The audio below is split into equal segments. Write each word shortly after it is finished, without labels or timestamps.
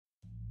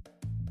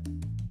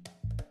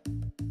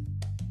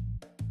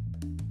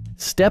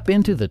Step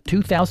into the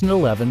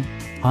 2011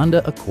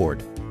 Honda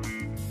Accord.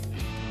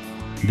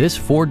 This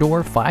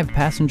four-door,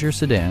 five-passenger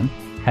sedan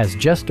has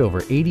just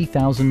over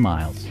 80,000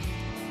 miles.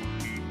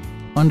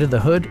 Under the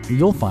hood,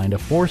 you'll find a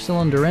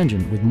four-cylinder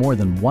engine with more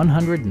than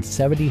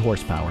 170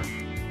 horsepower.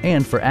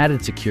 And for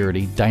added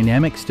security,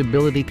 dynamic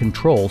stability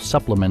control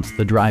supplements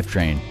the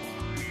drivetrain.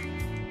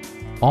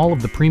 All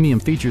of the premium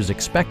features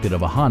expected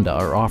of a Honda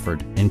are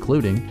offered,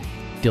 including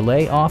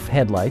delay-off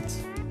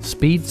headlights,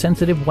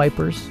 speed-sensitive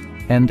wipers,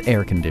 and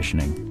air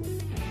conditioning.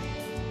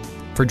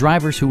 For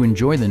drivers who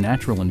enjoy the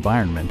natural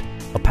environment,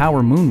 a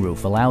power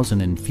moonroof allows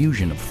an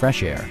infusion of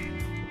fresh air.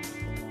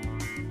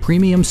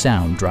 Premium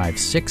sound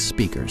drives 6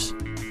 speakers,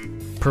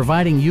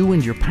 providing you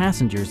and your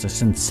passengers a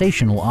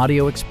sensational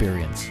audio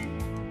experience.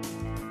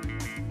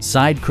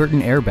 Side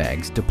curtain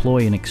airbags deploy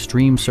in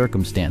extreme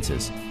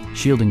circumstances,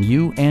 shielding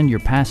you and your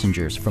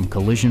passengers from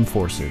collision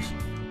forces.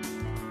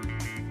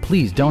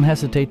 Please don't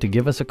hesitate to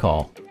give us a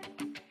call.